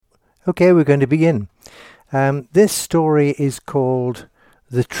Okay, we're going to begin. This story is called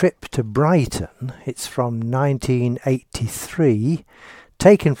The Trip to Brighton. It's from 1983,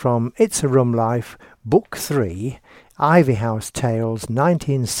 taken from It's a Rum Life, Book 3, Ivyhouse Tales,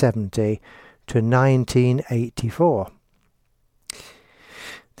 1970 to 1984.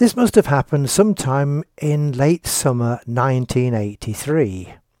 This must have happened sometime in late summer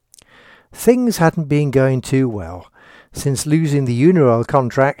 1983. Things hadn't been going too well since losing the Unioil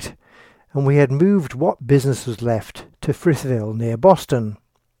contract, and we had moved what business was left to Frithville near Boston.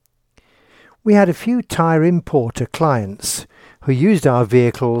 We had a few tyre importer clients who used our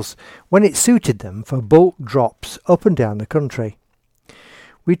vehicles when it suited them for bulk drops up and down the country.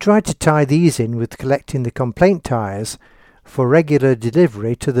 We tried to tie these in with collecting the complaint tyres for regular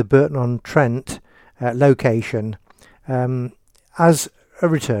delivery to the Burton-on-Trent location as a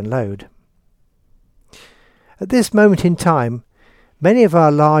return load. At this moment in time, many of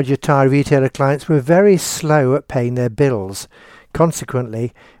our larger tyre retailer clients were very slow at paying their bills.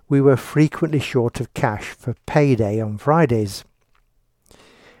 Consequently, we were frequently short of cash for payday on Fridays.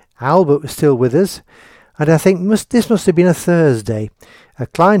 Albert was still with us, and I think this must have been a Thursday. A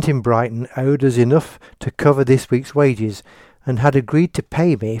client in Brighton owed us enough to cover this week's wages and had agreed to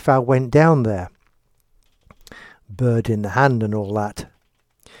pay me if I went down there. Bird in the hand and all that.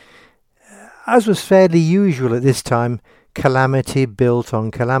 As was fairly usual at this time, calamity built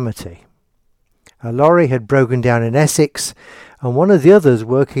on calamity. A lorry had broken down in Essex, and one of the others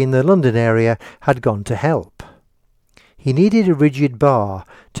working in the London area had gone to help. He needed a rigid bar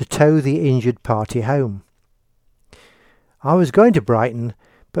to tow the injured party home. I was going to Brighton,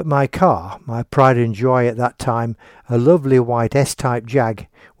 but my car, my pride and joy at that time, a lovely white S-type Jag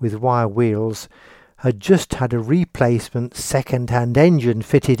with wire wheels, had just had a replacement second-hand engine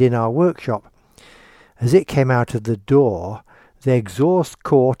fitted in our workshop. As it came out of the door, the exhaust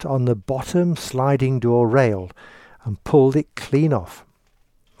caught on the bottom sliding door rail and pulled it clean off.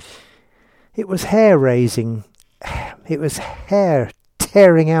 It was hair-raising. It was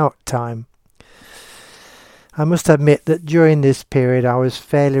hair-tearing out time. I must admit that during this period I was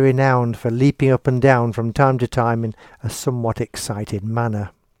fairly renowned for leaping up and down from time to time in a somewhat excited manner.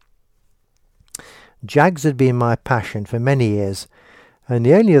 Jags had been my passion for many years, and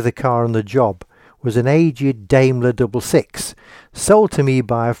the only other car on the job was an aged Daimler 66, sold to me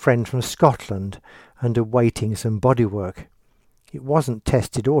by a friend from Scotland and awaiting some bodywork. It wasn't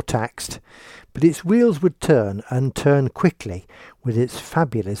tested or taxed, but its wheels would turn, and turn quickly, with its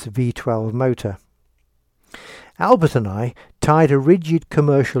fabulous V12 motor. Albert and I tied a rigid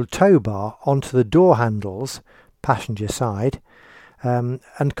commercial tow bar onto the door handles, passenger side,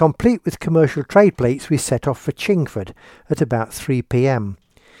 and complete with commercial trade plates, we set off for Chingford at about 3 p.m,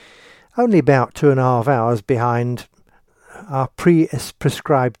 only about 2.5 hours behind our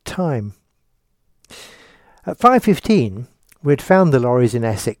prescribed time. At 5:15 we had found the lorries in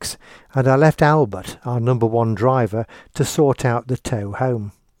Essex, and I left Albert, our number one driver, to sort out the tow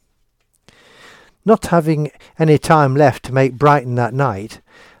home. Not having any time left to make Brighton that night,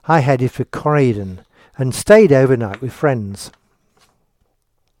 I headed for Croydon and stayed overnight with friends.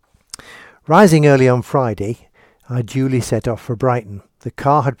 Rising early on Friday, I duly set off for Brighton. The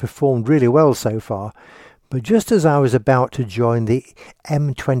car had performed really well so far, but just as I was about to join the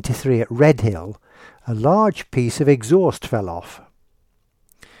M23 at Redhill, a large piece of exhaust fell off.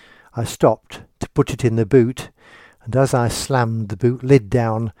 I stopped to put it in the boot, and as I slammed the boot lid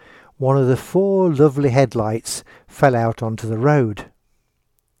down, one of the 4 lovely headlights fell out onto the road.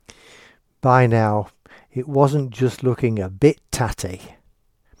 By now, it wasn't just looking a bit tatty.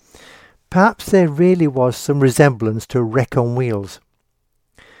 Perhaps there really was some resemblance to a wreck on wheels.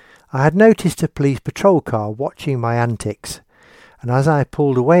 I had noticed a police patrol car watching my antics, and as I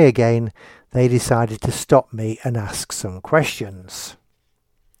pulled away again, they decided to stop me and ask some questions.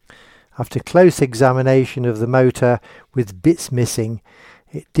 After close examination of the motor with bits missing,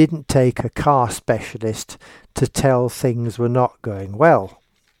 it didn't take a car specialist to tell things were not going well.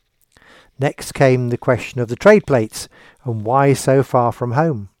 Next came the question of the trade plates and why so far from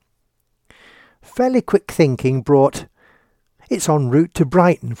home. Fairly quick thinking brought, "It's en route to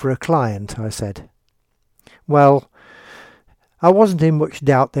Brighton for a client," I said. Well, I wasn't in much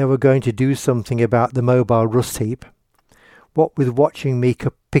doubt they were going to do something about the mobile rust heap, what with watching me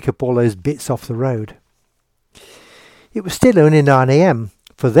pick up all those bits off the road. It was still only 9 a.m.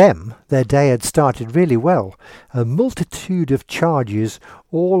 For them, their day had started really well, a multitude of charges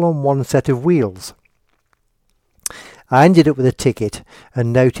all on one set of wheels. I ended up with a ticket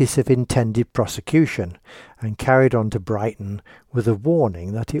and notice of intended prosecution, and carried on to Brighton with a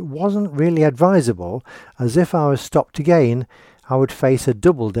warning that it wasn't really advisable, as if I was stopped again, I would face a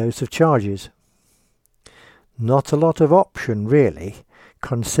double dose of charges. Not a lot of option, really,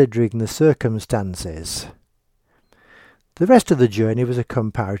 considering the circumstances. The rest of the journey was a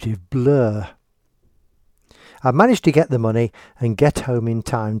comparative blur. I managed to get the money and get home in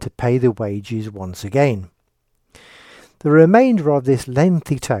time to pay the wages once again. The remainder of this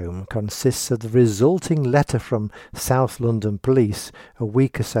lengthy tome consists of the resulting letter from South London Police a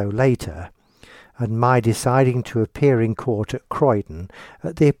week or so later, and my deciding to appear in court at Croydon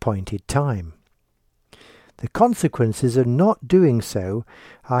at the appointed time. The consequences of not doing so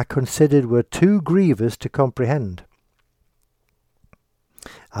I considered were too grievous to comprehend.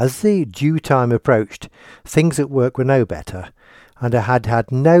 As the due time approached, things at work were no better, and I had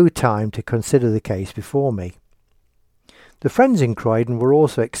had no time to consider the case before me. The friends in Croydon were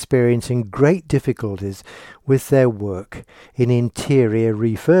also experiencing great difficulties with their work in interior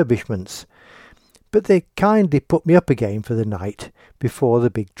refurbishments, but they kindly put me up again for the night before the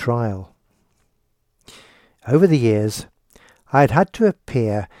big trial. Over the years, I had had to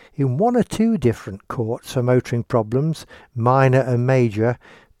appear in 1 or 2 different courts for motoring problems, minor and major,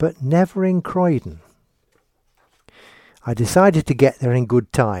 but never in Croydon. I decided to get there in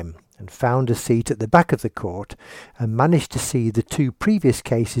good time and found a seat at the back of the court and managed to see the 2 previous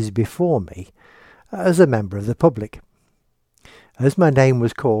cases before me as a member of the public. As my name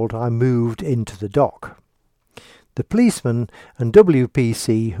was called, I moved into the dock. The policeman and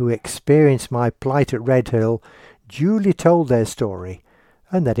WPC who experienced my plight at Redhill duly told their story,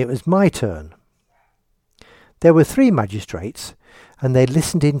 and then it was my turn. There were 3 magistrates, and they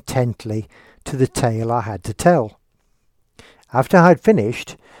listened intently to the tale I had to tell. After I had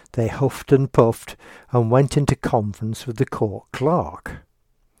finished, they huffed and puffed and went into conference with the court clerk.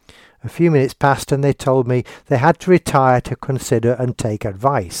 A few minutes passed and they told me they had to retire to consider and take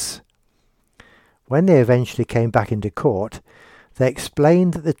advice. When they eventually came back into court, they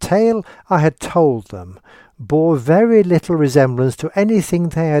explained that the tale I had told them bore very little resemblance to anything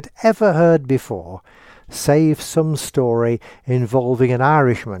they had ever heard before, save some story involving an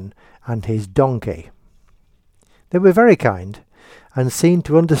Irishman and his donkey. They were very kind, and seemed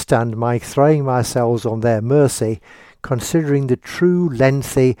to understand my throwing myself on their mercy, considering the true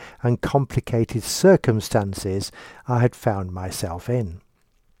lengthy and complicated circumstances I had found myself in.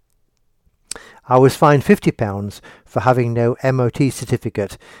 I was fined £50 for having no MOT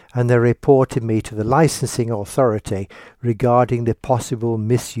certificate, and they reported me to the licensing authority regarding the possible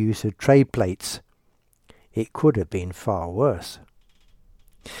misuse of trade plates. It could have been far worse.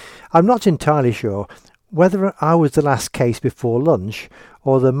 I'm not entirely sure whether I was the last case before lunch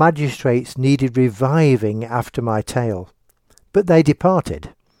or the magistrates needed reviving after my tale, but they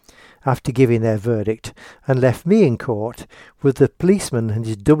departed after giving their verdict and left me in court with the policeman and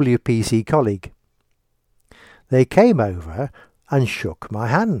his WPC colleague. They came over and shook my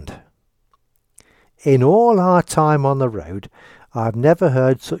hand. In all our time on the road, I've never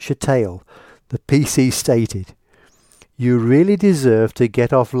heard such a tale, the PC stated. You really deserve to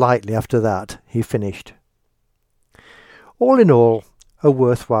get off lightly after that, he finished. All in all, a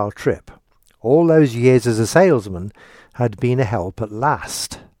worthwhile trip. All those years as a salesman had been a help at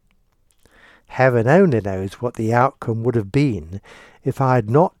last. Heaven only knows what the outcome would have been if I had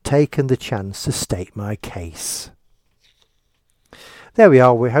not taken the chance to state my case. There we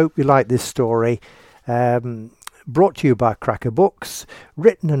are. We hope you like this story. Brought to you by Cracker Books,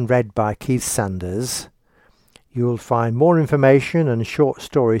 written and read by Keith Sanders. You'll find more information and short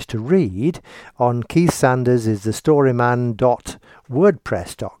stories to read on Keith Sanders is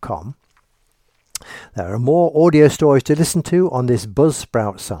thestoryman.wordpress.com. There are more audio stories to listen to on this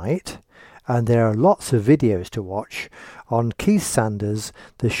Buzzsprout site, and there are lots of videos to watch on Keith Sanders,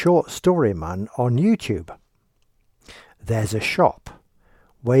 the Short Story Man on YouTube. There's a shop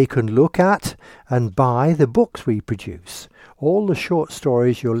where you can look at and buy the books we produce. All the short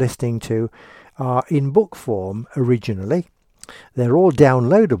stories you're listening to are in book form originally. They're all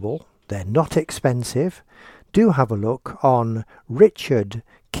downloadable. They're not expensive. Do have a look on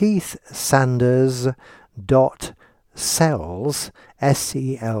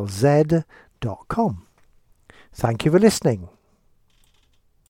richardkeithsanders.selz.com. Thank you for listening.